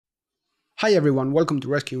Hi everyone, welcome to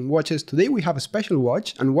Rescuing Watches. Today we have a special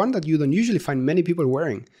watch and one that you don't usually find many people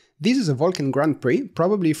wearing. This is a Vulcain Grand Prix,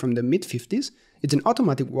 probably from the mid-50s. It's an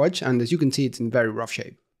automatic watch and as you can see it's in very rough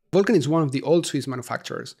shape. Vulcain is one of the old Swiss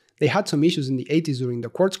manufacturers. They had some issues in the 80s during the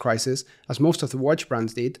quartz crisis, as most of the watch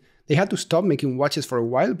brands did. They had to stop making watches for a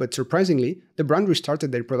while, but surprisingly, the brand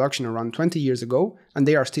restarted their production around 20 years ago and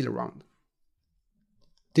they are still around.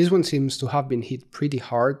 This one seems to have been hit pretty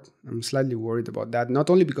hard. I'm slightly worried about that, not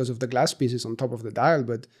only because of the glass pieces on top of the dial,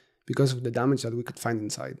 but because of the damage that we could find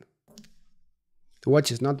inside. The watch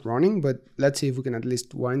is not running, but let's see if we can at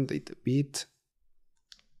least wind it a bit.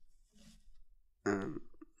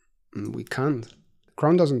 We can't. The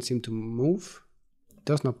crown doesn't seem to move. It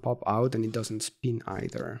does not pop out and it doesn't spin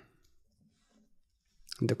either.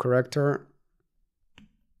 And the corrector,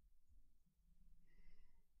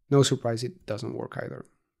 no surprise, it doesn't work either.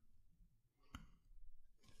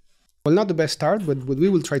 Well, not the best start, but what we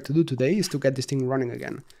will try to do today is to get this thing running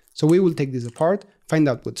again. So we will take this apart, find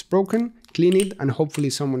out what's broken, clean it, and hopefully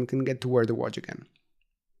someone can get to wear the watch again.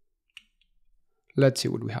 Let's see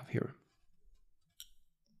what we have here.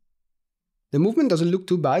 The movement doesn't look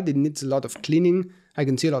too bad, it needs a lot of cleaning. I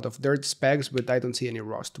can see a lot of dirt specks, but I don't see any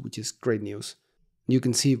rust, which is great news. You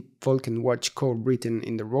can see Vulcain Watch Co. written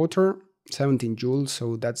in the rotor, 17 joules,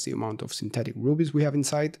 so that's the amount of synthetic rubies we have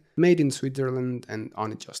inside, made in Switzerland and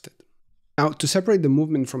unadjusted. Now, to separate the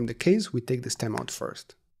movement from the case, we take the stem out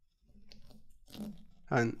first.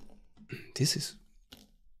 And this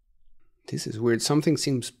is weird. Something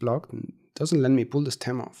seems blocked and doesn't let me pull the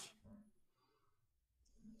stem off.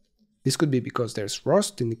 This could be because there's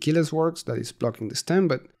rust in the keyless works that is blocking the stem,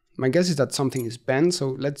 but my guess is that something is bent,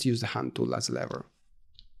 so let's use the hand tool as a lever.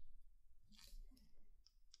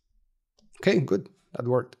 Okay, good. That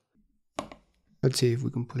worked. Let's see if we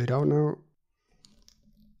can pull it out now.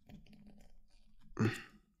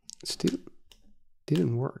 Still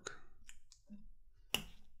didn't work.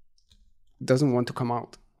 It doesn't want to come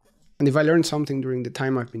out. And if I learned something during the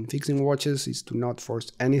time I've been fixing watches, is to not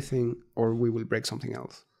force anything or we will break something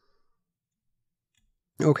else.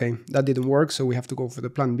 Okay, that didn't work, so we have to go for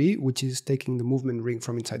the plan B, which is taking the movement ring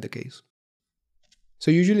from inside the case.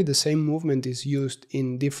 So usually the same movement is used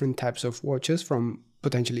in different types of watches from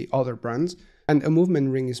potentially other brands, and a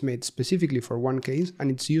movement ring is made specifically for one case and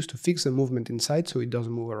it's used to fix the movement inside so it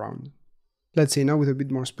doesn't move around. Let's say now with a bit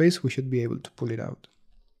more space we should be able to pull it out.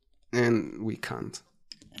 And we can't.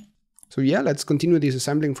 So yeah, let's continue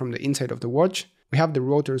disassembling from the inside of the watch. We have the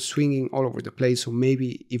rotor swinging all over the place, so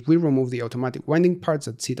maybe if we remove the automatic winding parts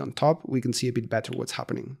that sit on top, we can see a bit better what's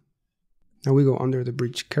happening. Now we go under the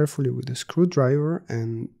bridge carefully with a screwdriver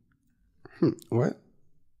and... what?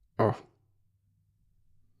 Oh.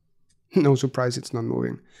 No surprise, it's not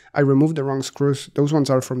moving. I removed the wrong screws. Those ones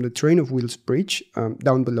are from the train of wheels bridge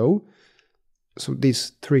down below. So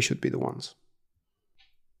these three should be the ones.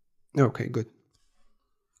 Okay, good.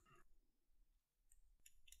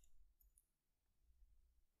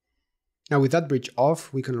 Now with that bridge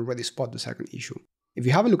off, we can already spot the second issue. If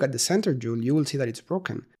you have a look at the center jewel, you will see that it's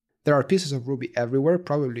broken. There are pieces of ruby everywhere,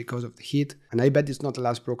 probably because of the heat, and I bet it's not the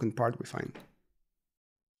last broken part we find.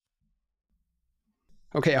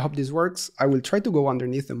 Okay, I hope this works. I will try to go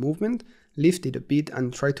underneath the movement, lift it a bit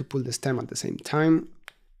and try to pull the stem at the same time.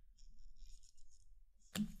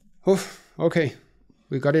 Oof, okay,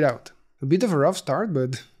 we got it out. A bit of a rough start,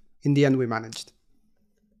 but in the end we managed.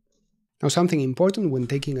 Now something important when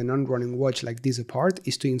taking a non-running watch like this apart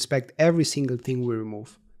is to inspect every single thing we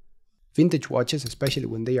remove. Vintage watches, especially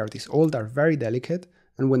when they are this old, are very delicate,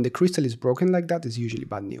 and when the crystal is broken like that is usually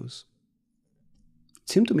bad news. It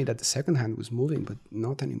seemed to me that the second hand was moving, but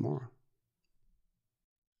not anymore.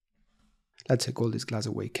 Let's take all this glass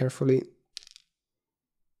away carefully.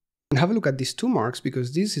 And have a look at these two marks,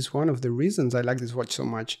 because this is one of the reasons I like this watch so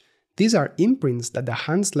much. These are imprints that the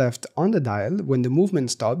hands left on the dial when the movement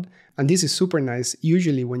stopped, and this is super nice.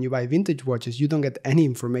 Usually when you buy vintage watches you don't get any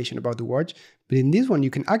information about the watch, but in this one you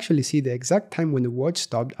can actually see the exact time when the watch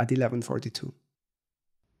stopped at 11:42.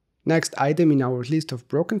 Next item in our list of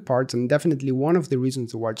broken parts, and definitely one of the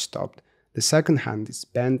reasons the watch stopped. The second hand is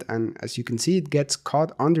bent and as you can see it gets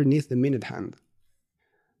caught underneath the minute hand.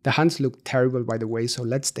 The hands look terrible by the way, so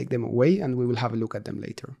let's take them away and we will have a look at them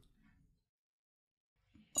later.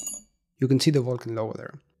 You can see the Vulcain logo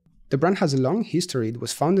there. The brand has a long history. It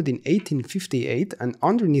was founded in 1858 and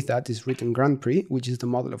underneath that is written Grand Prix, which is the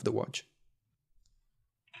model of the watch.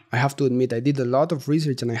 I have to admit I did a lot of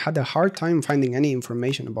research and I had a hard time finding any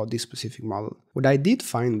information about this specific model. What I did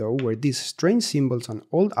find though were these strange symbols on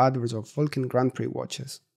old adverts of Vulcain Grand Prix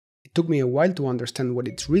watches. It took me a while to understand what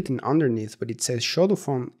it's written underneath, but it says Chaux de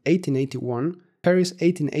Fonds 1881, Paris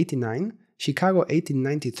 1889, Chicago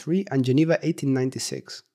 1893, and Geneva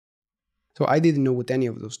 1896. So I didn't know what any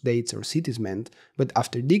of those dates or cities meant, but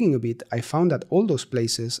after digging a bit, I found that all those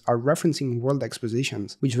places are referencing world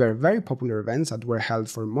expositions, which were very popular events that were held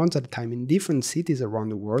for months at a time in different cities around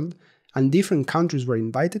the world, and different countries were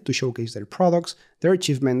invited to showcase their products, their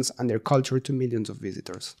achievements, and their culture to millions of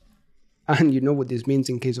visitors. And you know what this means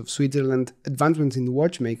in case of Switzerland, advancements in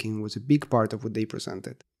watchmaking was a big part of what they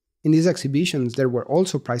presented. In these exhibitions, there were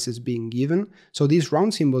also prizes being given, so these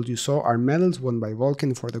round symbols you saw are medals won by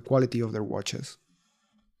Vulcain for the quality of their watches.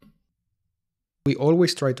 We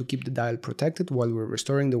always try to keep the dial protected while we're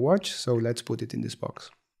restoring the watch, so let's put it in this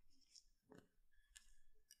box.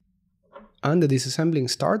 And the disassembling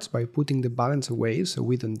starts by putting the balance away so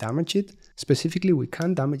we don't damage it. Specifically, we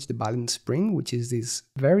can't damage the balance spring, which is this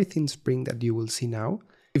very thin spring that you will see now.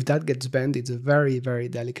 If that gets bent, it's a very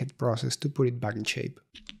delicate process to put it back in shape.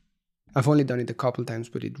 I've only done it a couple times,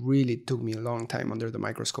 but it really took me a long time under the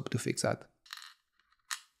microscope to fix that.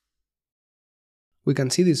 We can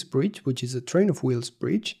see this bridge, which is a train of wheels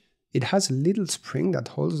bridge. It has a little spring that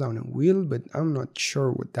holds down a wheel, but I'm not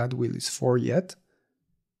sure what that wheel is for yet.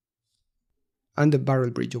 And the barrel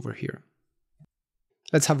bridge over here.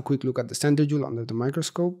 Let's have a quick look at the center jewel under the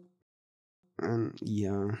microscope. And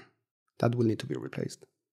yeah, that will need to be replaced.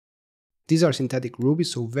 These are synthetic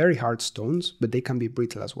rubies, so very hard stones, but they can be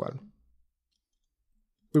brittle as well.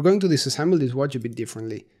 We're going to disassemble this watch a bit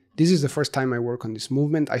differently. This is the first time I work on this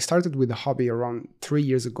movement. I started with the hobby around 3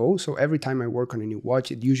 years ago, so every time I work on a new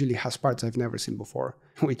watch, it usually has parts I've never seen before,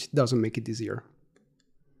 which doesn't make it easier.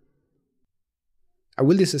 I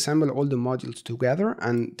will disassemble all the modules together,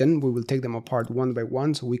 and then we will take them apart one by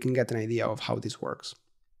one so we can get an idea of how this works.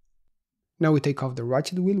 Now we take off the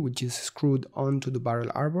ratchet wheel, which is screwed onto the barrel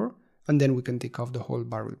arbor, and then we can take off the whole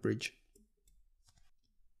barrel bridge.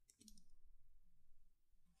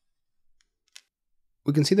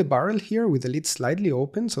 We can see the barrel here with the lid slightly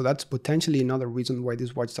open, so that's potentially another reason why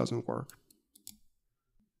this watch doesn't work.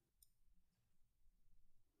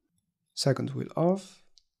 Second wheel off,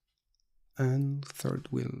 and third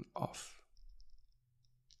wheel off.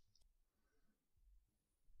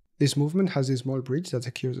 This movement has this small bridge that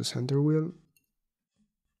secures the center wheel.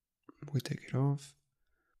 We take it off.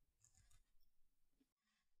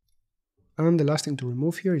 And the last thing to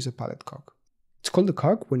remove here is a pallet cock. It's called a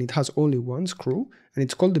cock when it has only one screw, and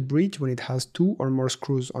it's called the bridge when it has 2 or more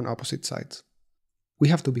screws on opposite sides. We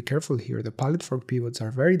have to be careful here, the pallet fork pivots are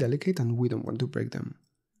very delicate and we don't want to break them.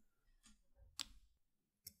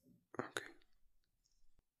 Okay.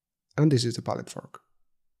 And this is the pallet fork.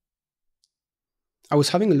 I was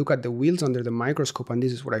having a look at the wheels under the microscope and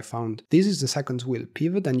this is what I found. This is the second wheel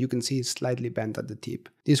pivot and you can see it's slightly bent at the tip.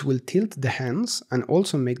 This will tilt the hands and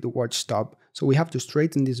also make the watch stop, so we have to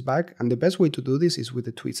straighten this back, and the best way to do this is with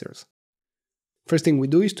the tweezers. First thing we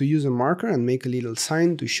do is to use a marker and make a little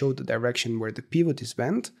sign to show the direction where the pivot is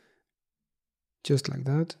bent. Just like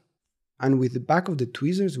that. And with the back of the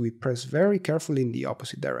tweezers we press very carefully in the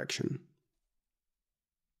opposite direction.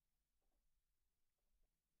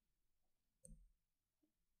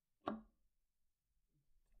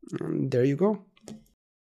 And there you go.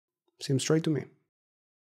 Seems straight to me.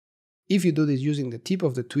 If you do this using the tip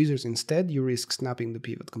of the tweezers instead, you risk snapping the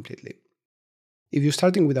pivot completely. If you're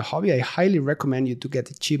starting with a hobby, I highly recommend you to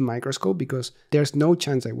get a cheap microscope because there's no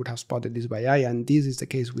chance I would have spotted this by eye, and this is the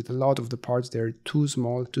case with a lot of the parts. They're too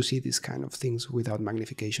small to see these kind of things without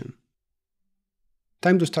magnification.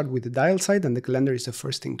 Time to start with the dial side, and the calendar is the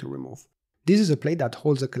first thing to remove. This is a plate that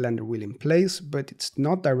holds the calendar wheel in place, but it's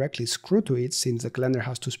not directly screwed to it since the calendar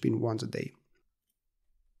has to spin once a day.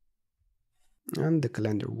 And the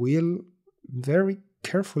calendar wheel, very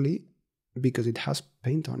carefully, because it has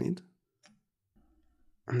paint on it.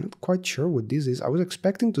 I'm not quite sure what this is. I was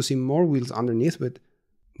expecting to see more wheels underneath, but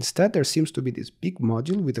instead there seems to be this big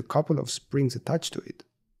module with a couple of springs attached to it.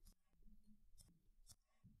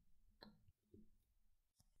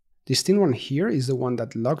 This thin one here is the one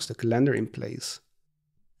that locks the calendar in place.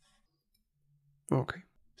 Okay.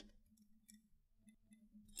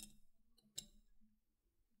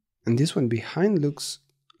 And this one behind looks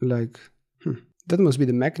like... that must be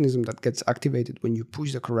the mechanism that gets activated when you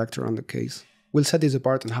push the corrector on the case. We'll set this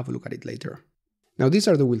apart and have a look at it later. Now these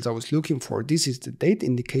are the wheels I was looking for. This is the date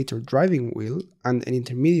indicator driving wheel and an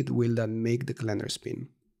intermediate wheel that make the calendar spin.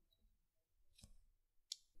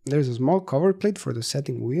 There's a small cover plate for the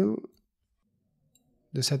setting wheel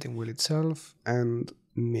itself, and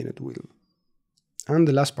minute wheel. And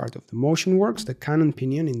the last part of the motion works, the cannon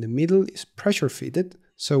pinion in the middle is pressure fitted,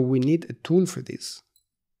 so we need a tool for this.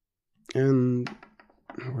 And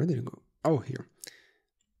where did it go? Oh, here.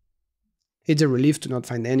 It's a relief to not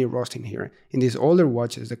find any rust in here. In these older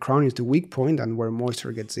watches, the crown is the weak point and where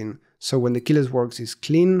moisture gets in. So when the keyless works is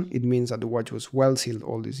clean, it means that the watch was well sealed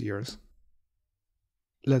all these years.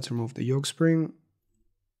 Let's remove the yoke spring,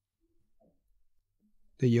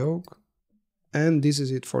 the yoke, and this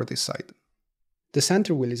is it for this side. The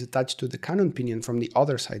center wheel is attached to the cannon pinion from the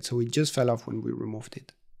other side, so it just fell off when we removed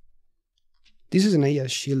it. This is an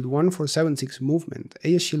AS Shield 1476 movement.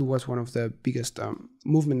 AS Shield was one of the biggest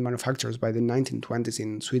movement manufacturers by the 1920s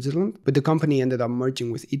in Switzerland, but the company ended up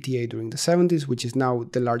merging with ETA during the 70s, which is now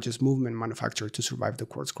the largest movement manufacturer to survive the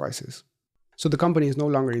quartz crisis. So the company is no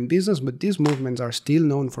longer in business, but these movements are still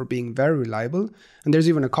known for being very reliable, and there's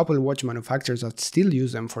even a couple of watch manufacturers that still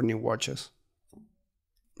use them for new watches.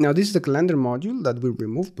 Now this is the calendar module that we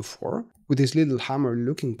removed before, with this little hammer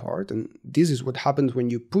looking part, and this is what happens when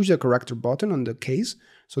you push the corrector button on the case,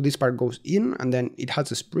 so this part goes in and then it has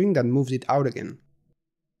a spring that moves it out again.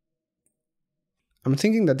 I'm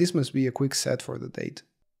thinking that this must be a quick set for the date.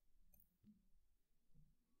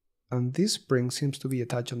 And this spring seems to be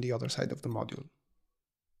attached on the other side of the module.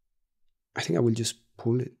 I think I will just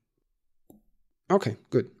pull it. Okay,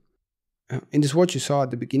 good. In this watch you saw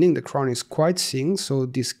at the beginning, the crown is quite synced, so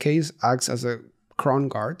this case acts as a crown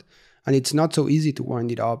guard, and it's not so easy to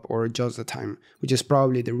wind it up or adjust the time, which is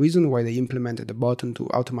probably the reason why they implemented a button to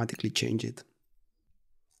automatically change it.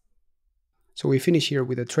 So we finish here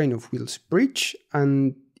with a train of wheels bridge,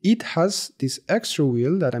 and it has this extra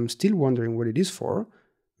wheel that I'm still wondering what it is for,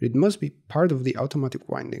 but it must be part of the automatic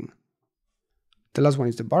winding. The last one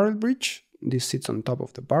is the barrel bridge. This sits on top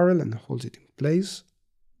of the barrel and holds it in place.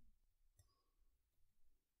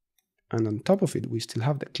 And on top of it, we still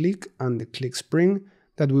have the click and the click spring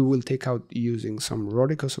that we will take out using some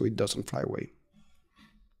Rodica so it doesn't fly away.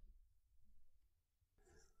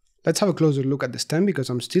 Let's have a closer look at the stem because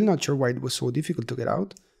I'm still not sure why it was so difficult to get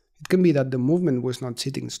out. It can be that the movement was not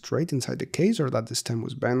sitting straight inside the case or that the stem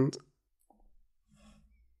was bent.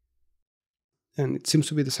 And it seems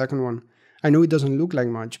to be the second one. I know it doesn't look like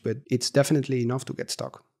much, but it's definitely enough to get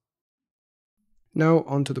stuck. Now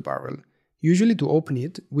onto the barrel. Usually to open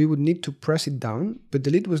it, we would need to press it down, but the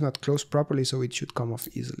lid was not closed properly, so it should come off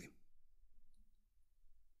easily.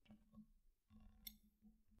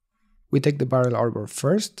 We take the barrel arbor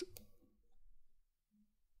first,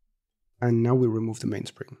 and now we remove the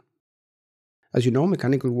mainspring. As you know,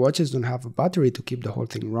 mechanical watches don't have a battery to keep the whole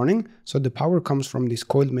thing running, so the power comes from this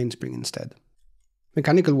coiled mainspring instead.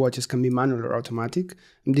 Mechanical watches can be manual or automatic,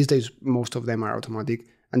 and these days most of them are automatic.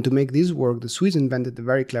 And to make this work, the Swiss invented a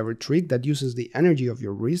very clever trick that uses the energy of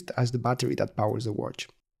your wrist as the battery that powers the watch.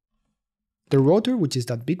 The rotor, which is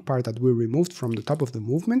that big part that we removed from the top of the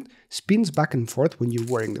movement, spins back and forth when you're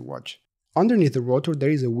wearing the watch. Underneath the rotor there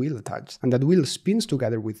is a wheel attached, and that wheel spins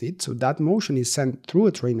together with it, so that motion is sent through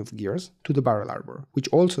a train of gears to the barrel arbor, which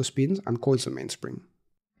also spins and coils the mainspring.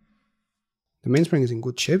 The mainspring is in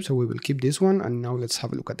good shape, so we will keep this one, and now let's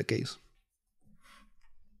have a look at the case.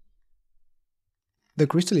 The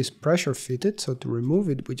crystal is pressure fitted, so to remove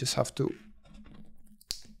it we just have to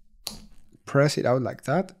press it out like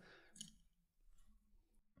that.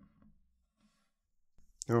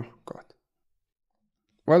 Oh god.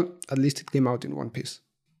 Well, at least it came out in one piece.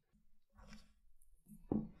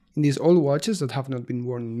 In these old watches that have not been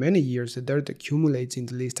worn in many years, the dirt accumulates in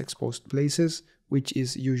the least exposed places, which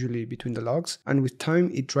is usually between the lugs, and with time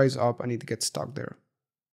it dries up and it gets stuck there.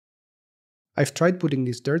 I've tried putting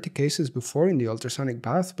these dirty cases before in the ultrasonic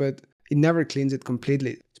bath, but it never cleans it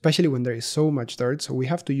completely, especially when there is so much dirt, so we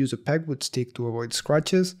have to use a pegwood stick to avoid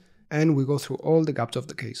scratches, and we go through all the gaps of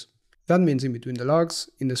the case. That means in between the lugs,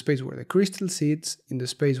 in the space where the crystal sits, in the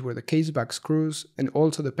space where the case back screws, and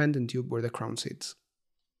also the pendant tube where the crown sits.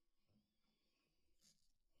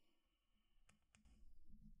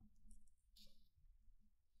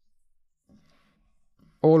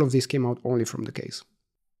 All of this came out only from the case.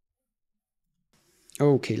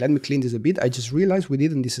 Okay, let me clean this a bit. I just realized we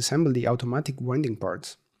didn't disassemble the automatic winding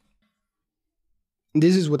parts.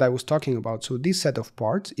 This is what I was talking about. So this set of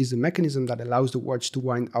parts is the mechanism that allows the watch to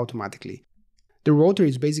wind automatically. The rotor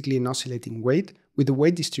is basically an oscillating weight, with the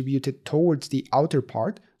weight distributed towards the outer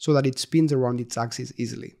part so that it spins around its axis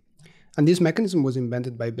easily. And this mechanism was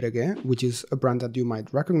invented by Breguet, which is a brand that you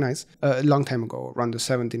might recognize, a long time ago, around the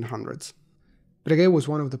 1700s. Breguet was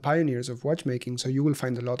one of the pioneers of watchmaking, so you will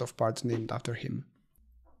find a lot of parts named after him.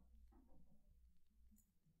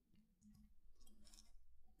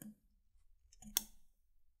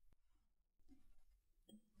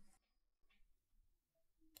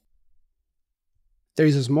 There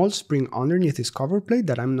is a small spring underneath this cover plate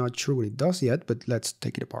that I'm not sure what it does yet, but let's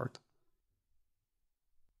take it apart.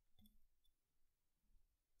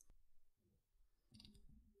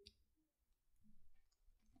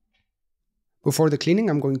 Before the cleaning,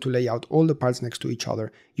 I'm going to lay out all the parts next to each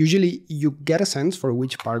other. Usually you get a sense for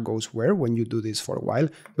which part goes where when you do this for a while,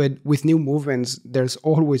 but with new movements, there's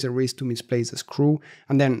always a risk to misplace a screw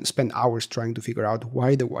and then spend hours trying to figure out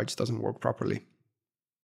why the watch doesn't work properly.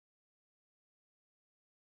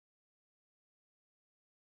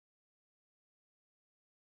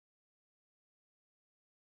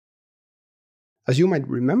 As you might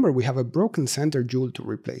remember, we have a broken center jewel to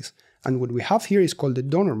replace, and what we have here is called the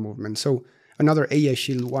donor movement, so another AI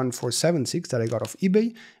Shield 1476 that I got off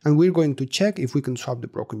eBay, and we're going to check if we can swap the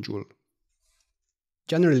broken jewel.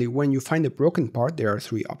 Generally, when you find a broken part, there are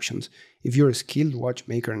three options. If you're a skilled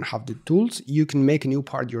watchmaker and have the tools, you can make a new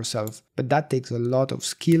part yourself, but that takes a lot of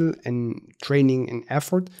skill and training and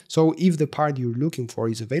effort, so if the part you're looking for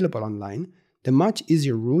is available online, the much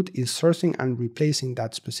easier route is sourcing and replacing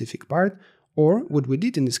that specific part, or what we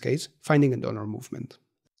did in this case, finding a donor movement.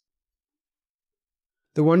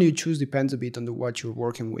 The one you choose depends a bit on the watch you're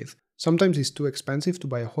working with. Sometimes it's too expensive to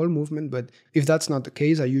buy a whole movement, but if that's not the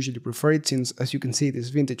case, I usually prefer it since, as you can see, these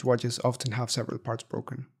vintage watches often have several parts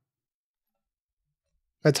broken.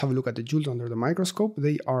 Let's have a look at the jewels under the microscope.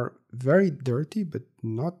 They are very dirty, but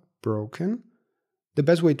not broken. The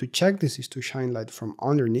best way to check this is to shine light from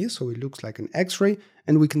underneath so it looks like an X-ray,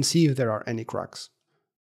 and we can see if there are any cracks.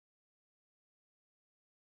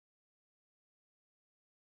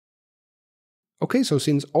 Okay, so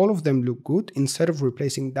since all of them look good, instead of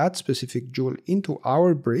replacing that specific jewel into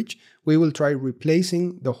our bridge, we will try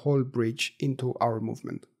replacing the whole bridge into our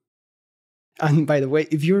movement. And by the way,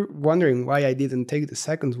 if you're wondering why I didn't take the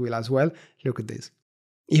second wheel as well, look at this.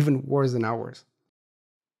 Even worse than ours.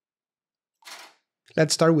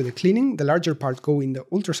 Let's start with the cleaning. The larger parts go in the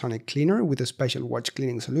ultrasonic cleaner with a special watch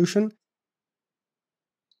cleaning solution.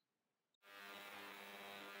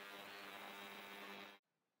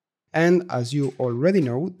 And as you already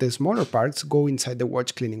know, the smaller parts go inside the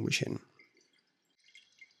watch cleaning machine.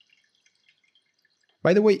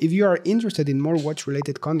 By the way, if you are interested in more watch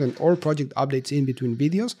related content or project updates in between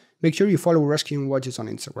videos, make sure you follow Rescuing Watches on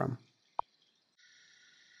Instagram.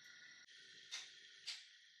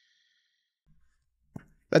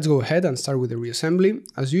 Let's go ahead and start with the reassembly.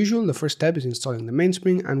 As usual, the first step is installing the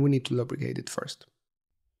mainspring and we need to lubricate it first.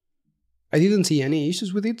 I didn't see any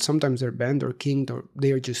issues with it. Sometimes they're bent or kinked or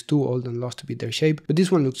they are just too old and lost a bit their shape, but this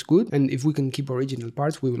one looks good, and if we can keep original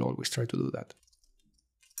parts, we will always try to do that.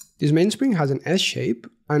 This mainspring has an S shape,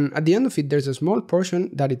 and at the end of it there's a small portion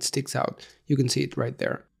that it sticks out. You can see it right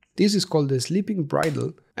there. This is called the sleeping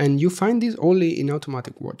bridle, and you find this only in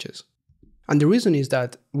automatic watches. And the reason is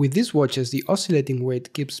that with these watches the oscillating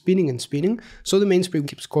weight keeps spinning and spinning, so the mainspring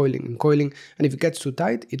keeps coiling and coiling, and if it gets too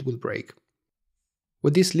tight it will break.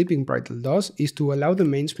 What this sleeping bridle does is to allow the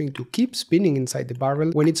mainspring to keep spinning inside the barrel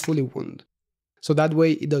when it's fully wound. So that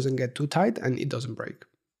way it doesn't get too tight and it doesn't break.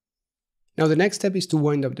 Now the next step is to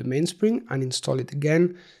wind up the mainspring and install it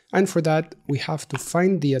again, and for that we have to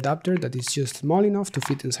find the adapter that is just small enough to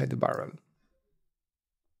fit inside the barrel.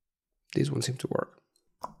 This one seems to work.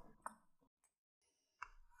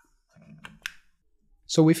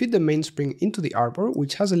 So we fit the mainspring into the arbor,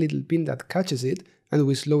 which has a little pin that catches it, and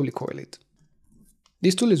we slowly coil it.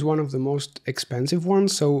 This tool is one of the most expensive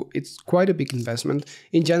ones, so it's quite a big investment.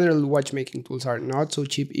 In general, watchmaking tools are not so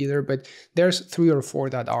cheap either, but there's 3 or 4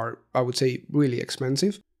 that are, I would say, really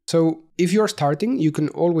expensive. So if you're starting, you can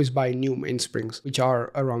always buy new mainsprings, which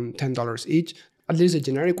are around $10 each, at least the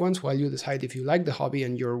generic ones, while you decide if you like the hobby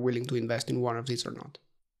and you're willing to invest in one of these or not.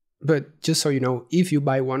 But just so you know, if you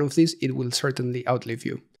buy one of these, it will certainly outlive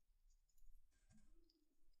you.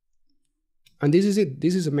 And this is it.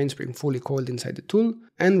 This is a mainspring fully coiled inside the tool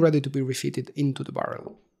and ready to be refitted into the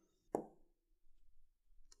barrel.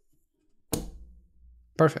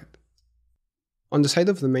 Perfect. On the side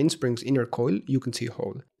of the mainspring's inner coil, you can see a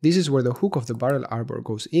hole. This is where the hook of the barrel arbor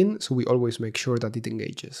goes in, so we always make sure that it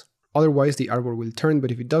engages. Otherwise the arbor will turn,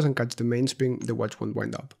 but if it doesn't catch the mainspring, the watch won't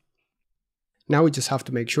wind up. Now we just have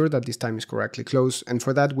to make sure that this time is correctly closed, and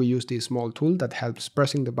for that we use this small tool that helps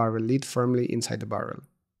pressing the barrel lid firmly inside the barrel.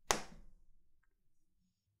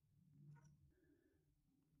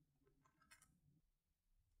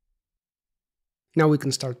 Now we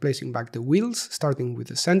can start placing back the wheels, starting with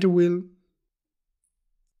the center wheel,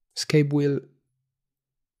 escape wheel,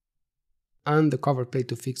 and the cover plate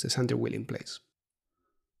to fix the center wheel in place.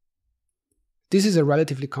 This is a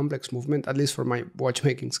relatively complex movement, at least for my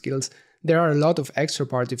watchmaking skills. There are a lot of extra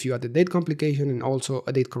parts if you add a date complication and also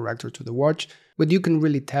a date corrector to the watch, but you can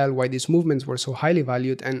really tell why these movements were so highly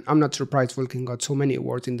valued, and I'm not surprised Vulcain got so many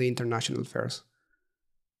awards in the international fairs.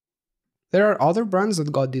 There are other brands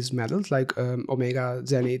that got these medals, like Omega,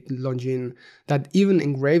 Zenith, Longines, that even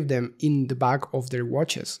engraved them in the back of their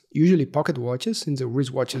watches, usually pocket watches, since the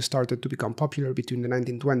wristwatches started to become popular between the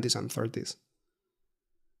 1920s and 30s.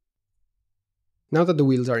 Now that the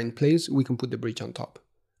wheels are in place, we can put the bridge on top.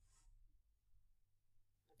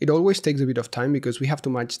 It always takes a bit of time because we have to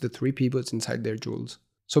match the 3 pivots inside their jewels.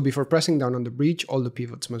 So before pressing down on the bridge, all the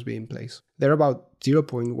pivots must be in place. They're about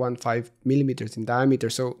 0.15 millimeters in diameter,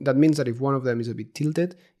 so that means that if one of them is a bit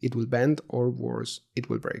tilted, it will bend, or worse, it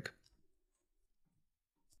will break.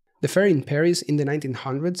 The fair in Paris in the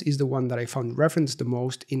 1900s is the one that I found referenced the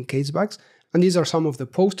most in casebags, and these are some of the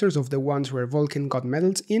posters of the ones where Vulcain got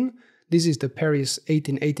medals in. This is the Paris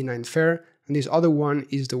 1889 fair, and this other one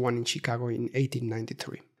is the one in Chicago in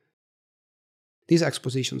 1893. These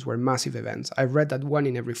expositions were massive events. I've read that 1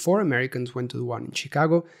 in every 4 Americans went to the one in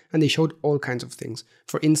Chicago, and they showed all kinds of things.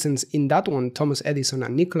 For instance, in that one, Thomas Edison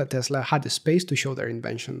and Nikola Tesla had the space to show their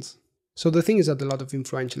inventions. So the thing is that a lot of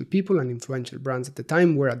influential people and influential brands at the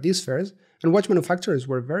time were at these fairs, and watch manufacturers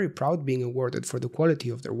were very proud being awarded for the quality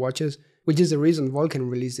of their watches, which is the reason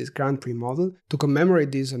Vulcain released this Grand Prix model, to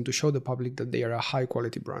commemorate this and to show the public that they are a high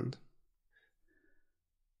quality brand.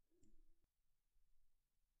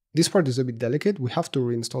 This part is a bit delicate. We have to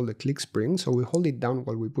reinstall the click spring, so we hold it down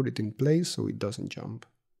while we put it in place so it doesn't jump.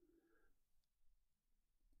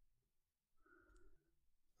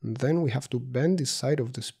 And then we have to bend this side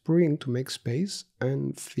of the spring to make space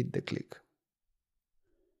and fit the click.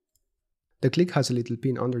 The click has a little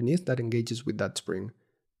pin underneath that engages with that spring.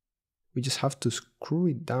 We just have to screw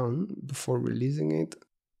it down before releasing it.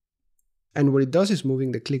 And what it does is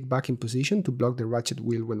moving the click back in position to block the ratchet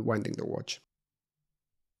wheel when winding the watch.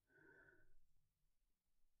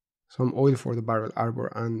 Some oil for the barrel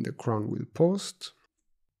arbor and the crown wheel post.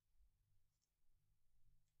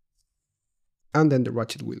 And then the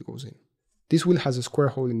ratchet wheel goes in. This wheel has a square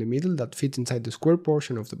hole in the middle that fits inside the square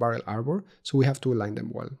portion of the barrel arbor, so we have to align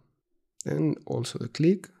them well. And also the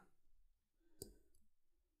click.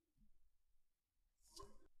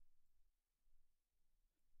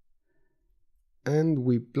 And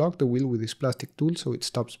we block the wheel with this plastic tool so it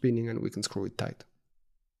stops spinning and we can screw it tight.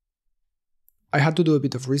 I had to do a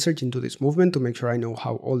bit of research into this movement to make sure I know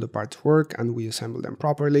how all the parts work and we assemble them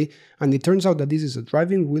properly, and it turns out that this is a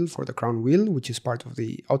driving wheel for the crown wheel, which is part of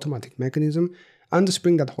the automatic mechanism, and the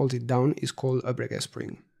spring that holds it down is called a breguet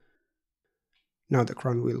spring. Now the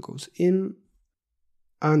crown wheel goes in,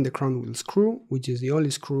 and the crown wheel screw, which is the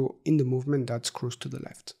only screw in the movement that screws to the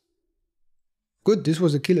left. Good, this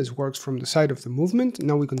was the keyless works from the side of the movement.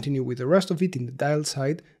 Now we continue with the rest of it in the dial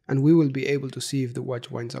side, and we will be able to see if the watch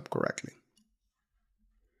winds up correctly.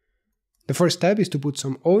 The first step is to put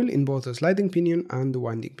some oil in both the sliding pinion and the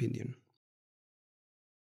winding pinion.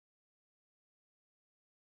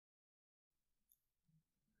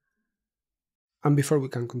 And before we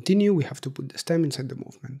can continue, we have to put the stem inside the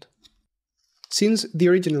movement. Since the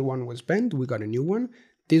original one was bent, we got a new one.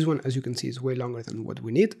 This one, as you can see, is way longer than what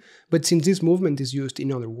we need, but since this movement is used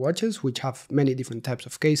in other watches, which have many different types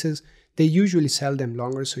of cases, they usually sell them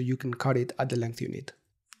longer so you can cut it at the length you need.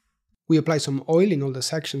 We apply some oil in all the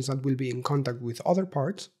sections that will be in contact with other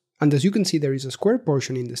parts, and as you can see there is a square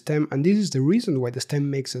portion in the stem, and this is the reason why the stem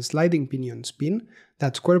makes a sliding pinion spin.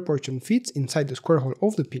 That square portion fits inside the square hole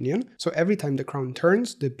of the pinion, so every time the crown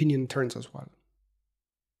turns, the pinion turns as well.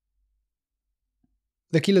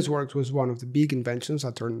 The keyless works was one of the big inventions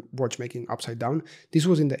that turned watchmaking upside down. This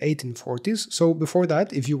was in the 1840s, so before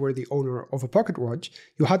that, if you were the owner of a pocket watch,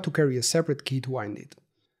 you had to carry a separate key to wind it.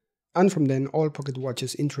 And from then, all pocket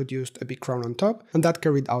watches introduced a big crown on top, and that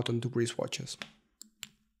carried out onto wristwatches.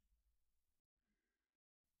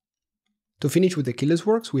 To finish with the keyless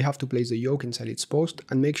works, we have to place the yoke inside its post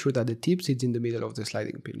and make sure that the tip sits in the middle of the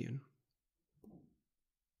sliding pinion.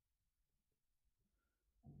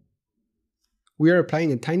 We are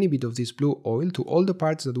applying a tiny bit of this blue oil to all the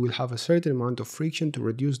parts that will have a certain amount of friction to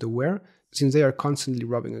reduce the wear, since they are constantly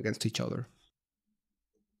rubbing against each other.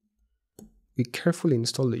 We carefully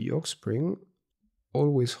install the yoke spring,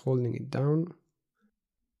 always holding it down,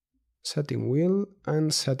 setting wheel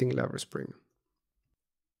and setting lever spring.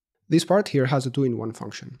 This part here has a two-in-one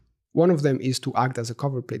function. One of them is to act as a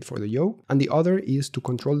cover plate for the yoke, and the other is to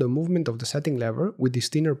control the movement of the setting lever with this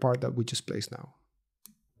thinner part that we just placed now.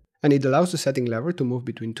 And it allows the setting lever to move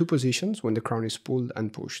between two positions when the crown is pulled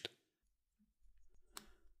and pushed.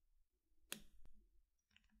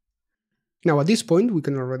 Now at this point we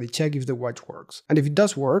can already check if the watch works, and if it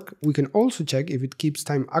does work, we can also check if it keeps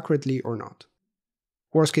time accurately or not.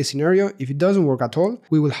 Worst case scenario, if it doesn't work at all,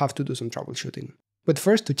 we will have to do some troubleshooting. But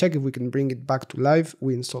first, to check if we can bring it back to life,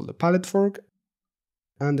 we install the pallet fork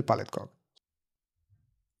and the pallet cock.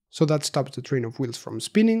 So that stops the train of wheels from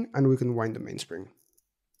spinning and we can wind the mainspring.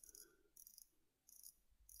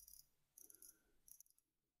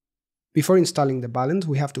 Before installing the balance,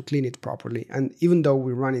 we have to clean it properly, and even though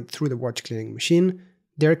we run it through the watch cleaning machine,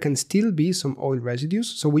 there can still be some oil residues,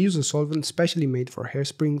 so we use a solvent specially made for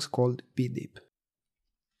hairsprings called B-dip.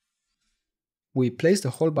 We place the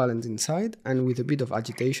whole balance inside, and with a bit of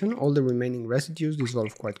agitation, all the remaining residues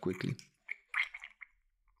dissolve quite quickly.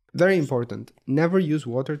 Very important, never use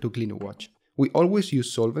water to clean a watch. We always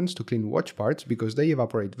use solvents to clean watch parts because they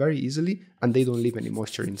evaporate very easily and they don't leave any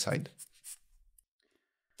moisture inside.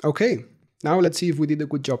 Okay, now let's see if we did a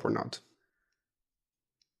good job or not.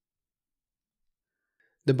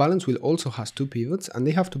 The balance wheel also has two pivots and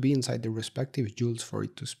they have to be inside the respective jewels for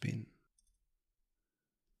it to spin.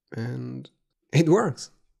 And it works!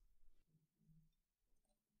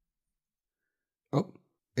 Oh,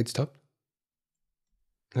 it stopped.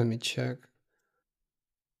 Let me check.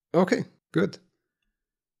 Okay, good.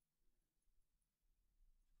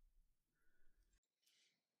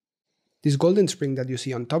 This golden spring that you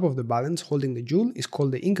see on top of the balance holding the jewel is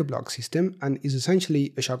called the ink block system and is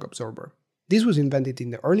essentially a shock absorber. This was invented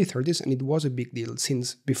in the early 30s and it was a big deal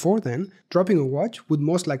since, before then, dropping a watch would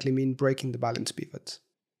most likely mean breaking the balance pivots.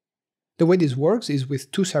 The way this works is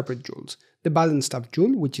with two separate jewels, the balance staff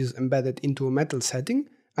jewel, which is embedded into a metal setting,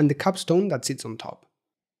 and the capstone that sits on top.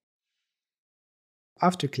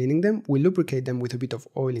 After cleaning them, we lubricate them with a bit of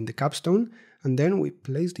oil in the capstone, and then we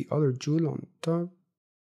place the other jewel on top.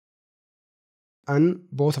 And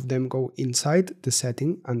both of them go inside the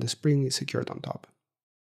setting and the spring is secured on top.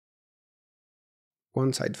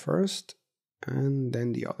 One side first, and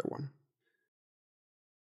then the other one.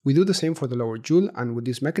 We do the same for the lower jewel, and what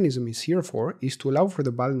this mechanism is here for is to allow for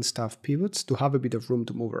the balance staff pivots to have a bit of room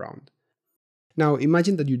to move around. Now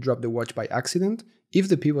imagine that you drop the watch by accident. If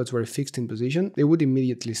the pivots were fixed in position, they would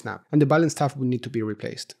immediately snap, and the balance staff would need to be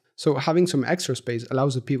replaced. So having some extra space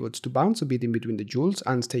allows the pivots to bounce a bit in between the jewels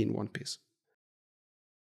and stay in one piece.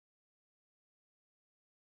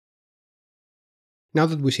 Now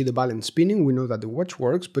that we see the balance spinning, we know that the watch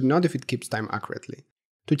works, but not if it keeps time accurately.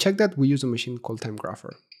 To check that, we use a machine called Time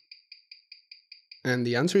Grapher. And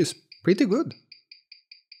the answer is pretty good.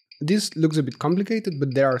 This looks a bit complicated,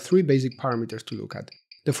 but there are three basic parameters to look at.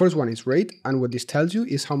 The first one is rate, and what this tells you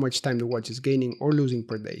is how much time the watch is gaining or losing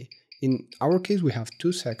per day. In our case, we have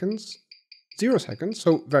 2 seconds, 0 seconds,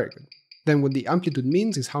 so very good. Then what the amplitude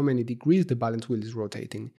means is how many degrees the balance wheel is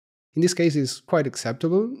rotating. In this case, it's quite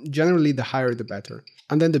acceptable, generally the higher the better.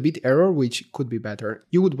 And then the bit error, which could be better,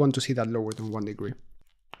 you would want to see that lower than 1 degree.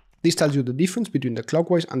 This tells you the difference between the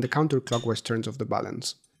clockwise and the counterclockwise turns of the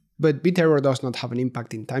balance. But bit error does not have an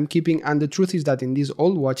impact in timekeeping, and the truth is that in these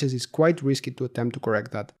old watches it's quite risky to attempt to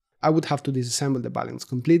correct that. I would have to disassemble the balance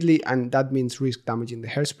completely, and that means risk damaging the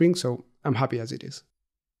hairspring, so I'm happy as it is.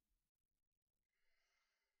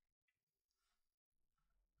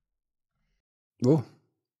 Oh,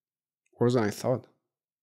 worse than I thought.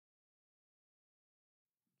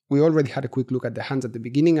 We already had a quick look at the hands at the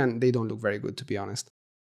beginning and they don't look very good, to be honest.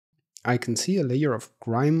 I can see a layer of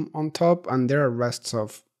grime on top and there are rests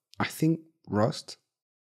of, I think, rust.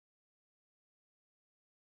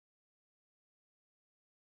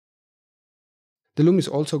 The loom is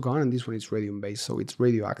also gone and this one is radium based, so it's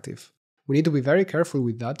radioactive. We need to be very careful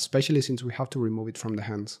with that, especially since we have to remove it from the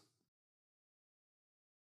hands.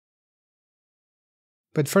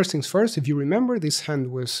 But first things first, if you remember, this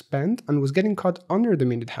hand was bent and was getting caught under the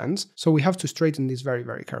minute hands, so we have to straighten this very,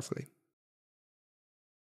 very carefully.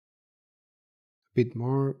 A bit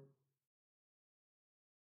more.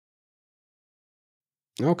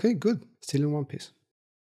 Okay, good. Still in one piece.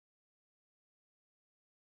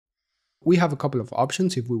 We have a couple of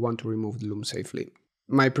options if we want to remove the loom safely.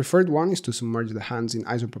 My preferred one is to submerge the hands in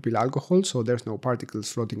isopropyl alcohol so there's no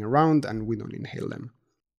particles floating around and we don't inhale them.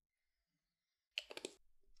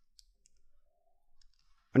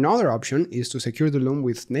 Another option is to secure the loom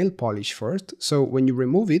with nail polish first, so when you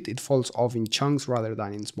remove it, it falls off in chunks rather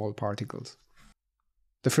than in small particles.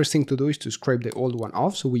 The first thing to do is to scrape the old one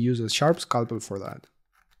off, so we use a sharp scalpel for that.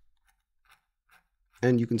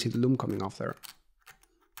 And you can see the loom coming off there.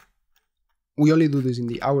 We only do this in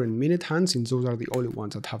the hour and minute hands since those are the only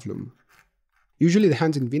ones that have loom. Usually the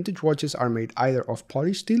hands in vintage watches are made either of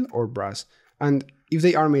polished steel or brass, and if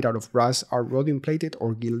they are made out of brass, are rhodium plated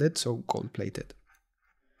or gilded, so gold plated.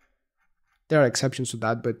 There are exceptions to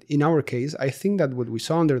that, but in our case, I think that what we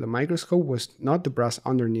saw under the microscope was not the brass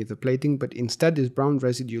underneath the plating, but instead this brown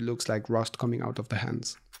residue looks like rust coming out of the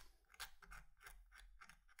hands.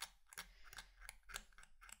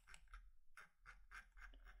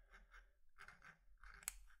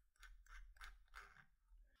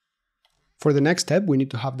 For the next step, we need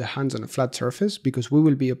to have the hands on a flat surface because we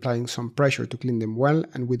will be applying some pressure to clean them well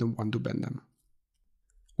and we don't want to bend them.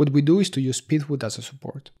 What we do is to use pithwood as a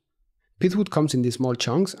support. Pithwood comes in these small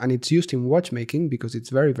chunks and it's used in watchmaking because it's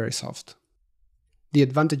very soft. The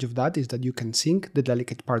advantage of that is that you can sink the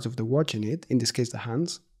delicate parts of the watch in it, in this case the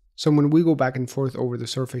hands, so when we go back and forth over the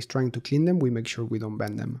surface trying to clean them, we make sure we don't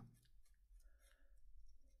bend them.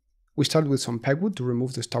 We start with some pegwood to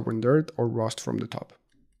remove the stubborn dirt or rust from the top.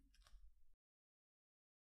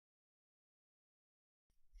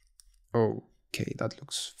 Okay, that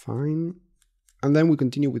looks fine. And then we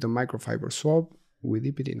continue with a microfiber swab. We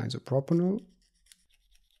dip it in isopropanol.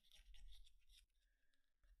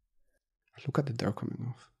 Look at the dirt coming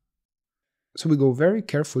off. So we go very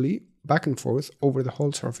carefully back and forth over the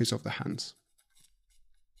whole surface of the hands.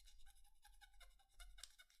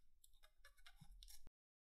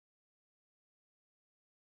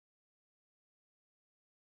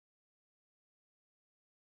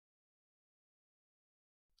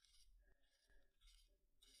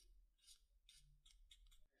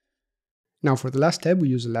 Now for the last step, we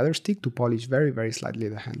use a leather stick to polish very slightly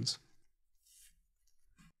the hands.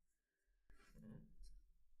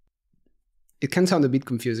 It can sound a bit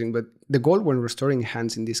confusing, but the goal when restoring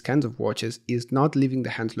hands in these kinds of watches is not leaving the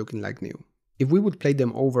hands looking like new. If we would plate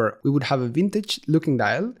them over, we would have a vintage looking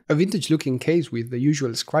dial, a vintage looking case with the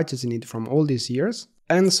usual scratches in it from all these years,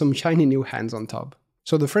 and some shiny new hands on top.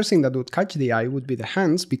 So the first thing that would catch the eye would be the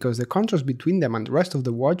hands, because the contrast between them and the rest of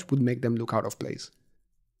the watch would make them look out of place.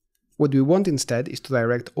 What we want instead is to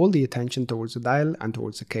direct all the attention towards the dial and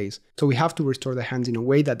towards the case, so we have to restore the hands in a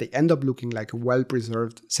way that they end up looking like a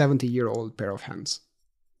well-preserved 70-year-old pair of hands.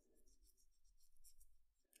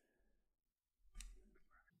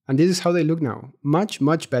 And this is how they look now,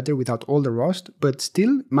 much better without all the rust, but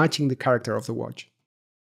still matching the character of the watch.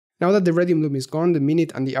 Now that the radium loom is gone, the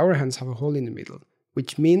minute and the hour hands have a hole in the middle,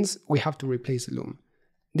 which means we have to replace the loom.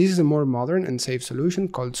 This is a more modern and safe solution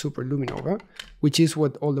called Super Luminova, which is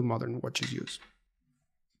what all the modern watches use.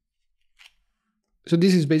 So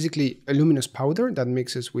this is basically a luminous powder that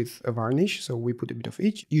mixes with a varnish, so we put a bit of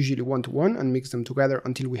each, usually 1 to 1, and mix them together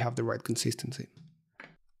until we have the right consistency.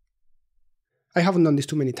 I haven't done this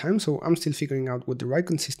too many times, so I'm still figuring out what the right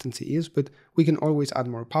consistency is, but we can always add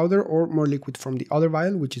more powder or more liquid from the other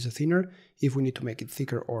vial, which is a thinner, if we need to make it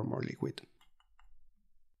thicker or more liquid.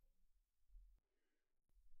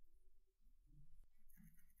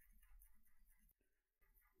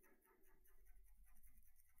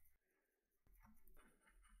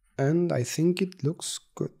 And I think it looks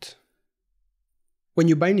good. When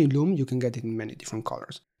you buy new loom, you can get it in many different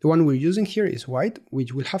colors. The one we're using here is white,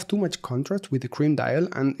 which will have too much contrast with the cream dial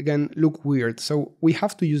and again look weird, so we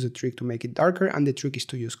have to use a trick to make it darker, and the trick is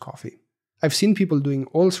to use coffee. I've seen people doing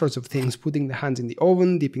all sorts of things, putting the hands in the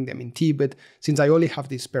oven, dipping them in tea, but since I only have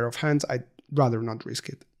this pair of hands, I'd rather not risk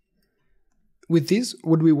it. With this,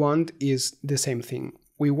 what we want is the same thing.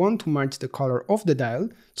 We want to match the color of the dial,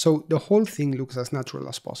 so the whole thing looks as natural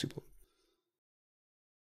as possible.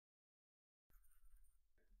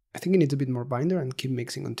 I think it needs a bit more binder and keep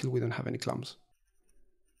mixing until we don't have any clumps.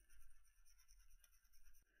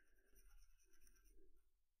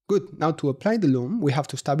 Good, now to apply the loom, we have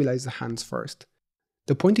to stabilize the hands first.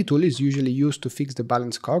 The pointy tool is usually used to fix the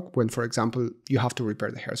balance cock when, for example, you have to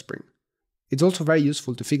repair the hairspring. It's also very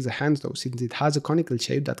useful to fix the hands though, since it has a conical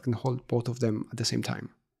shape that can hold both of them at the same time.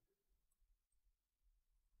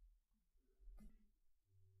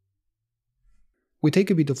 We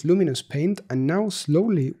take a bit of luminous paint and now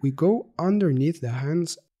slowly we go underneath the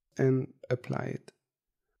hands and apply it.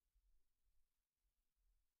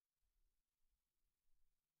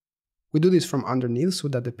 We do this from underneath so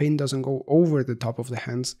that the paint doesn't go over the top of the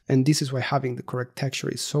hands, and this is why having the correct texture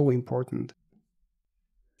is so important.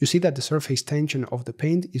 You see that the surface tension of the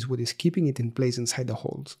paint is what is keeping it in place inside the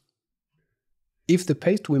holes. If the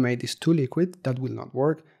paste we made is too liquid, that will not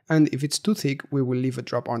work, and if it's too thick, we will leave a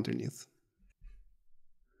drop underneath.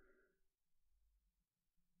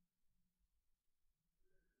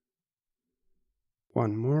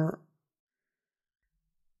 One more.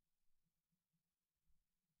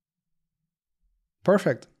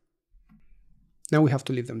 Perfect. Now we have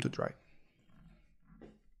to leave them to dry.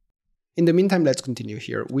 In the meantime, let's continue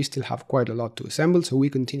here. We still have quite a lot to assemble, so we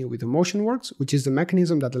continue with the motion works, which is the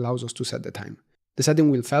mechanism that allows us to set the time. The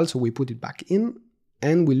setting wheel fell, so we put it back in,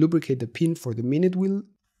 and we lubricate the pin for the minute wheel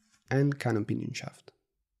and cannon pinion shaft.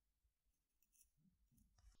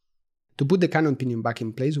 To put the cannon pinion back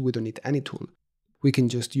in place, we don't need any tool. We can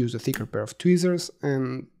just use a thicker pair of tweezers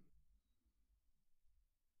and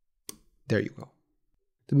there you go.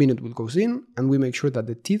 The minute wheel goes in and we make sure that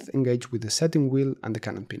the teeth engage with the setting wheel and the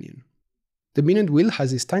cannon pinion. The minute wheel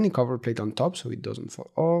has this tiny cover plate on top so it doesn't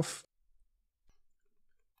fall off.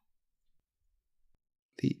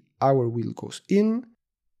 The hour wheel goes in.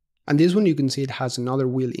 And this one you can see it has another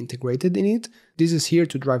wheel integrated in it. This is here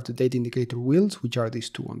to drive the date indicator wheels, which are these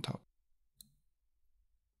two on top.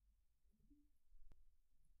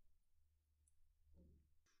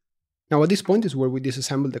 Now at this point is where we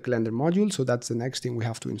disassemble the calendar module, so that's the next thing we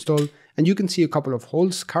have to install. And you can see a couple of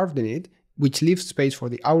holes carved in it, which leaves space for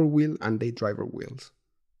the hour wheel and date driver wheels.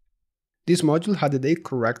 This module had a date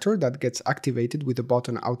corrector that gets activated with a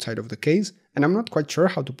button outside of the case, and I'm not quite sure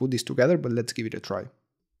how to put this together, but let's give it a try.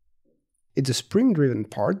 It's a spring-driven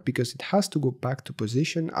part because it has to go back to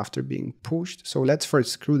position after being pushed, so let's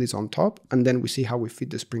first screw this on top, and then we see how we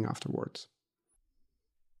fit the spring afterwards.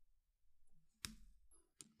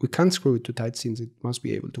 We can't screw it too tight since it must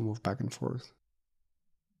be able to move back and forth.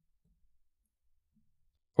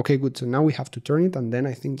 Okay, good, so now we have to turn it, and then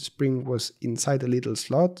I think the spring was inside a little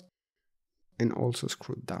slot and also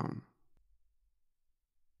screwed down.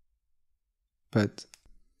 But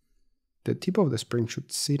the tip of the spring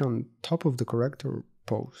should sit on top of the corrector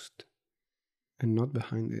post and not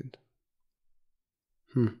behind it.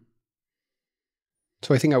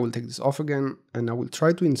 So I think I will take this off again, and I will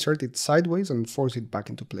try to insert it sideways and force it back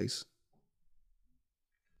into place.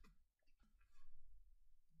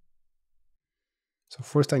 So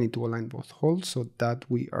first I need to align both holes so that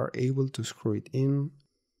we are able to screw it in.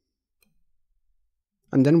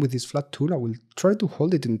 And then with this flat tool I will try to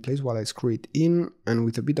hold it in place while I screw it in, and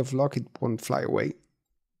with a bit of luck it won't fly away.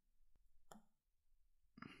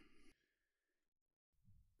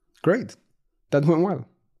 Great! That went well.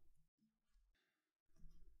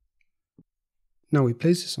 Now we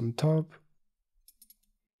place this on top,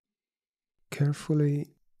 carefully,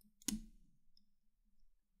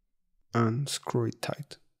 and screw it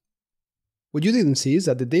tight. What you didn't see is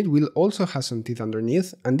that the date wheel also has some teeth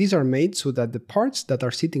underneath, and these are made so that the parts that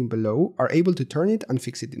are sitting below are able to turn it and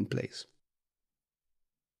fix it in place.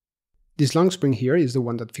 This long spring here is the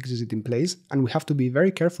one that fixes it in place, and we have to be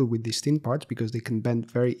very careful with these thin parts because they can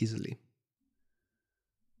bend very easily.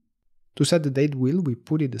 To set the date wheel, we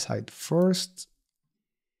put it aside first.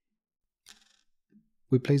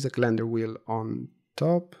 We place the calendar wheel on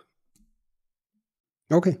top.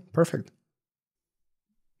 Okay, perfect.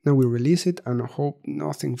 Now we release it and hope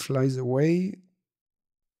nothing flies away.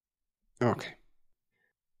 Okay.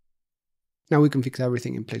 Now we can fix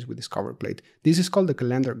everything in place with this cover plate. This is called the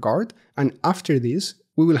calendar guard, and after this,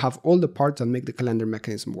 we will have all the parts that make the calendar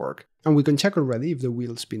mechanism work. And we can check already if the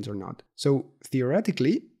wheel spins or not. So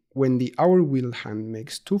theoretically, when the hour wheel hand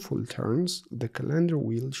makes 2 full turns, the calendar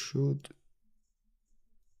wheel should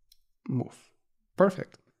move.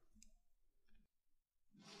 Perfect.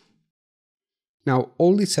 Now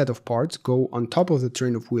all this set of parts go on top of the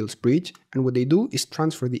train of wheels bridge, and what they do is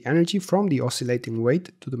transfer the energy from the oscillating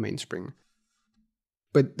weight to the mainspring.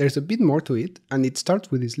 But there's a bit more to it, and it starts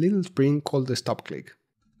with this little spring called the stop click.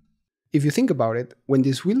 If you think about it, when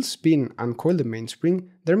these wheels spin and coil the mainspring,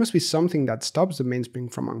 there must be something that stops the mainspring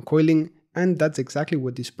from uncoiling, and that's exactly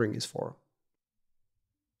what this spring is for.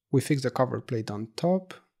 We fix the cover plate on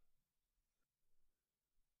top.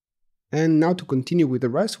 And now to continue with the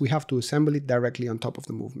rest, we have to assemble it directly on top of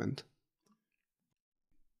the movement.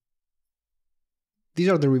 These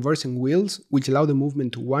are the reversing wheels, which allow the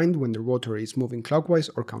movement to wind when the rotor is moving clockwise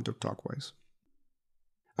or counterclockwise.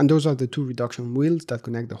 And those are the 2 reduction wheels that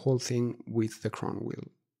connect the whole thing with the crown wheel.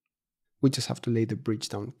 We just have to lay the bridge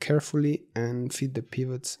down carefully and fit the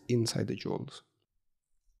pivots inside the jewels.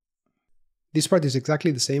 This part is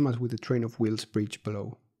exactly the same as with the train of wheels bridge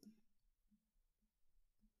below.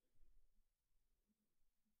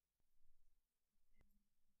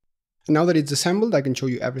 And now that it's assembled, I can show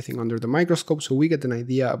you everything under the microscope so we get an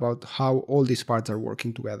idea about how all these parts are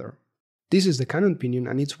working together. This is the cannon pinion,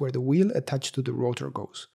 and it's where the wheel attached to the rotor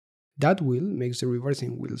goes. That wheel makes the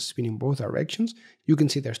reversing wheels spin in both directions. You can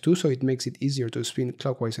see there's 2, so it makes it easier to spin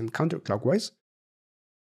clockwise and counterclockwise.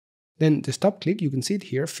 Then the stop click, you can see it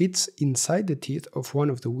here, fits inside the teeth of one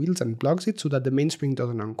of the wheels and blocks it so that the mainspring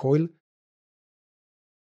doesn't uncoil.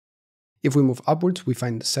 If we move upwards, we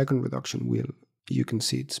find the second reduction wheel. You can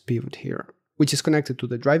see its pivot here, which is connected to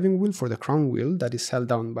the driving wheel for the crown wheel that is held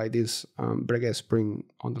down by this Breguet spring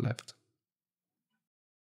on the left.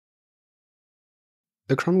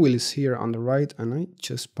 The crown wheel is here on the right, and I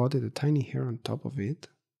just spotted a tiny hair on top of it.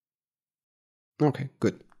 Okay,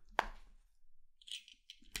 good.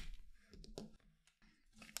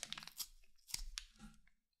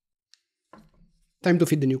 Time to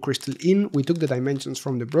fit the new crystal in. We took the dimensions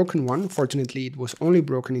from the broken one. Fortunately, it was only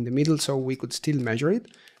broken in the middle, so we could still measure it.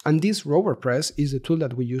 And this rover press is the tool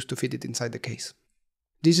that we use to fit it inside the case.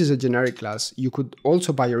 This is a generic class. You could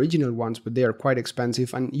also buy original ones, but they are quite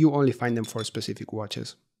expensive and you only find them for specific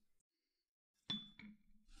watches.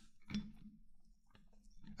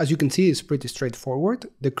 As you can see, it's pretty straightforward.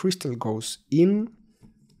 The crystal goes in.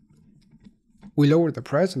 We lower the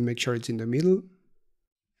press and make sure it's in the middle.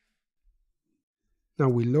 Now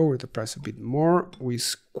we lower the press a bit more, we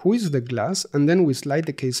squeeze the glass, and then we slide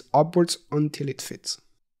the case upwards until it fits.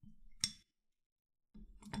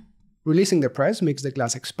 Releasing the press makes the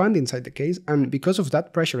glass expand inside the case, and because of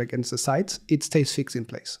that pressure against the sides, it stays fixed in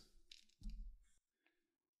place.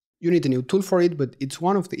 You need a new tool for it, but it's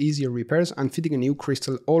one of the easier repairs, and fitting a new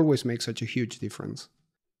crystal always makes such a huge difference.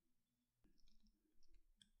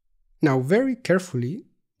 Now very carefully,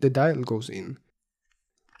 the dial goes in.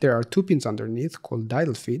 There are two pins underneath called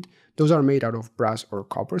dial feed. Those are made out of brass or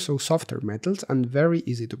copper, so softer metals and very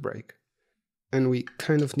easy to break. And we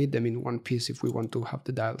kind of need them in one piece if we want to have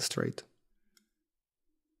the dial straight.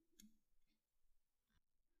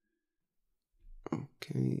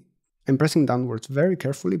 Okay. I'm pressing downwards very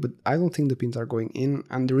carefully, but I don't think the pins are going in,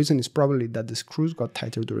 and the reason is probably that the screws got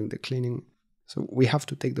tighter during the cleaning. So we have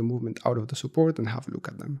to take the movement out of the support and have a look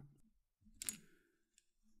at them.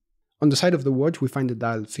 On the side of the watch, we find the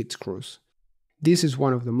dial feed screws. This is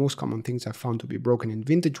one of the most common things I've found to be broken in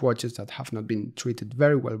vintage watches that have not been treated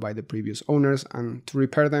very well by the previous owners, and to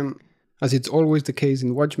repair them, as it's always the case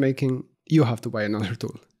in watchmaking, you have to buy another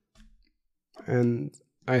tool. And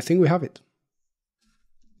I think we have it.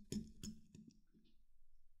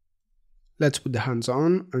 Let's put the hands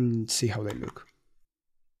on and see how they look.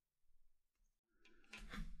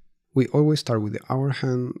 We always start with the hour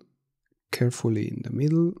hand carefully in the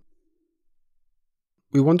middle.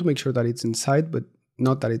 We want to make sure that it's inside, but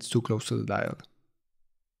not that it's too close to the dial.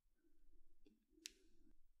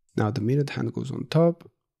 Now the minute hand goes on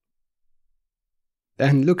top.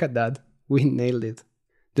 And look at that, we nailed it.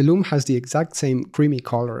 The lume has the exact same creamy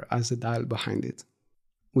color as the dial behind it.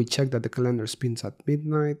 We check that the calendar spins at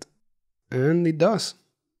midnight, and it does.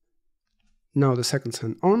 Now the second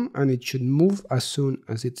hand on, and it should move as soon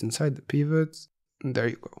as it's inside the pivot. And there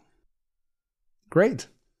you go. Great!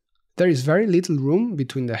 There is very little room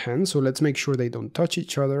between the hands, so let's make sure they don't touch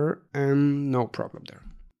each other, and no problem there.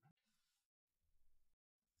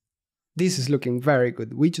 This is looking very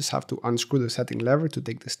good. We just have to unscrew the setting lever to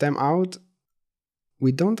take the stem out.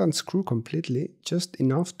 We don't unscrew completely, just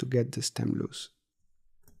enough to get the stem loose.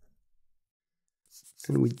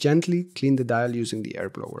 And we gently clean the dial using the air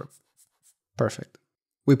blower. Perfect.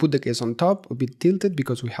 We put the case on top, a bit tilted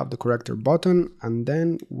because we have the corrector button, and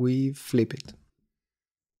then we flip it.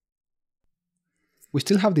 We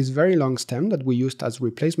still have this very long stem that we used as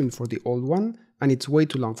replacement for the old one, and it's way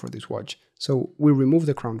too long for this watch. So we remove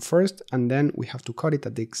the crown first, and then we have to cut it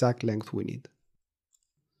at the exact length we need.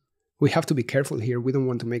 We have to be careful here, we don't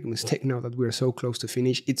want to make a mistake now that we're so close to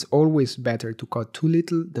finish. It's always better to cut too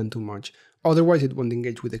little than too much. Otherwise it won't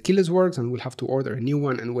engage with the keyless works and we'll have to order a new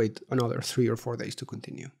one and wait another 3 or 4 days to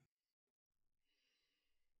continue.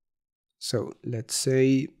 So let's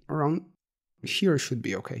say around here should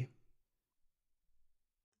be okay.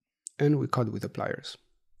 And we cut with the pliers.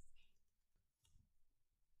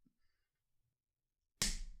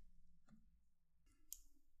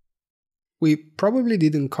 We probably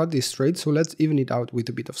didn't cut this straight, so let's even it out with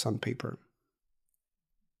a bit of sandpaper.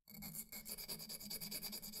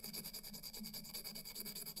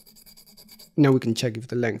 Now we can check if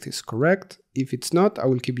the length is correct. If it's not, I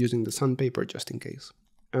will keep using the sandpaper just in case.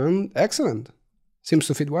 And excellent! Seems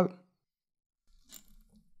to fit well.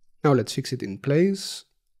 Now let's fix it in place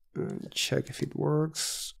and check if it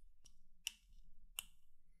works.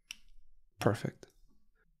 Perfect.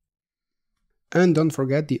 And don't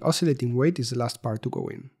forget, the oscillating weight is the last part to go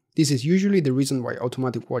in. This is usually the reason why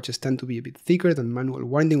automatic watches tend to be a bit thicker than manual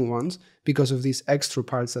winding ones, because of these extra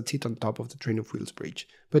parts that sit on top of the train of wheels bridge,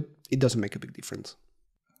 but it doesn't make a big difference.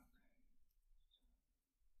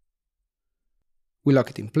 We lock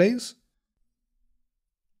it in place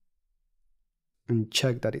and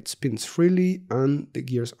check that it spins freely and the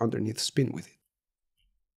gears underneath spin with it.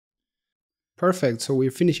 Perfect, so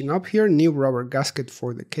we're finishing up here. New rubber gasket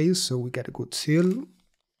for the case so we get a good seal.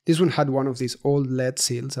 This one had one of these old lead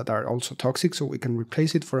seals that are also toxic, so we can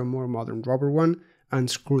replace it for a more modern rubber one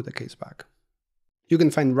and screw the case back. You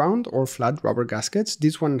can find round or flat rubber gaskets.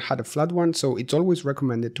 This one had a flat one, so it's always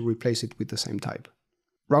recommended to replace it with the same type.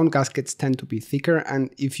 Round gaskets tend to be thicker,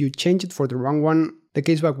 and if you change it for the wrong one, the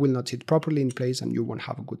case back will not sit properly in place and you won't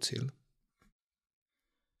have a good seal.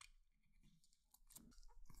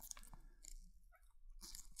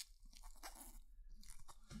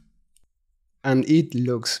 and it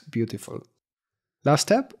looks beautiful. Last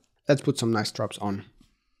step, let's put some nice straps on.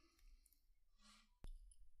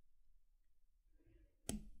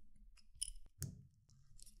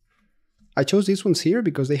 I chose these ones here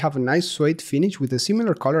because they have a nice suede finish with a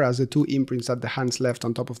similar color as the two imprints that the hands left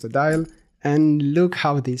on top of the dial, and look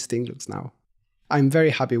how this thing looks now. I'm very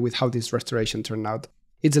happy with how this restoration turned out.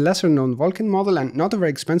 It's a lesser known Vulcain model and not a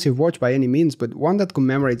very expensive watch by any means, but one that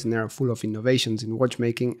commemorates an era full of innovations in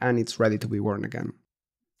watchmaking, and it's ready to be worn again.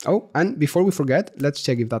 Oh, and before we forget, let's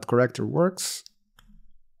check if that corrector works.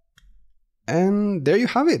 And there you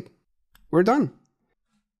have it! We're done!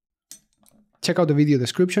 Check out the video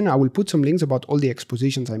description, I will put some links about all the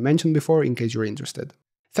expositions I mentioned before in case you're interested.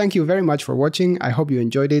 Thank you very much for watching, I hope you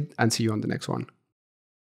enjoyed it, and see you on the next one.